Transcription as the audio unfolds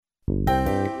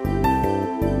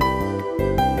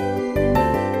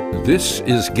This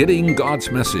is Getting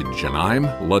God's Message, and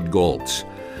I'm Lud Goltz.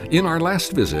 In our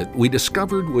last visit, we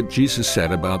discovered what Jesus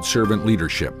said about servant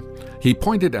leadership. He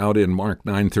pointed out in Mark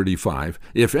 9:35,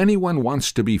 if anyone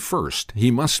wants to be first,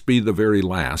 he must be the very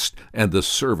last and the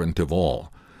servant of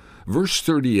all. Verse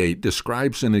 38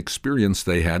 describes an experience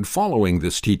they had following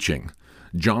this teaching.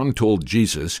 John told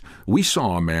Jesus, "We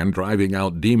saw a man driving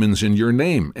out demons in your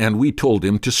name, and we told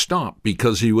him to stop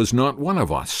because he was not one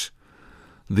of us."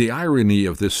 The irony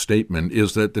of this statement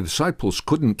is that the disciples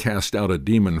couldn't cast out a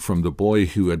demon from the boy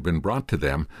who had been brought to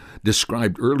them,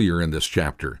 described earlier in this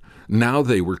chapter. Now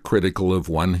they were critical of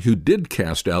one who did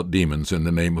cast out demons in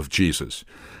the name of Jesus.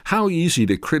 How easy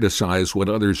to criticize what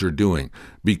others are doing,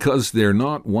 because they're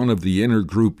not one of the inner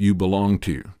group you belong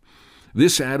to.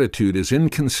 This attitude is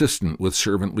inconsistent with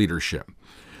servant leadership.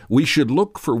 We should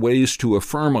look for ways to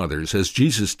affirm others, as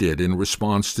Jesus did in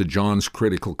response to John's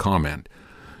critical comment.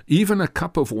 Even a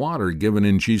cup of water given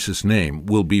in Jesus' name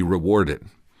will be rewarded.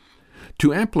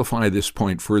 To amplify this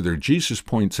point further, Jesus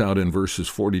points out in verses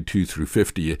 42 through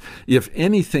 50, if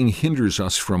anything hinders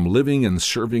us from living and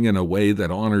serving in a way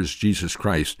that honors Jesus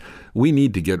Christ, we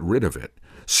need to get rid of it.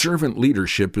 Servant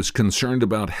leadership is concerned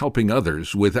about helping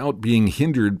others without being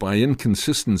hindered by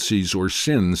inconsistencies or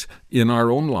sins in our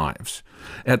own lives.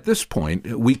 At this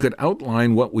point, we could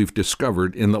outline what we've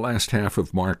discovered in the last half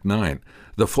of Mark 9.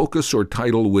 The focus or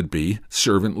title would be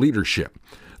Servant Leadership.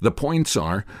 The points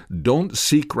are, don't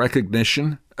seek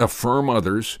recognition, affirm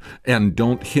others, and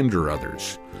don't hinder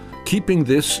others. Keeping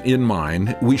this in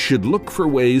mind, we should look for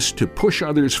ways to push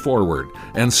others forward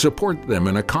and support them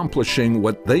in accomplishing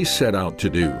what they set out to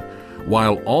do,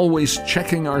 while always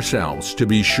checking ourselves to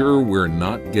be sure we're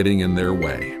not getting in their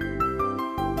way.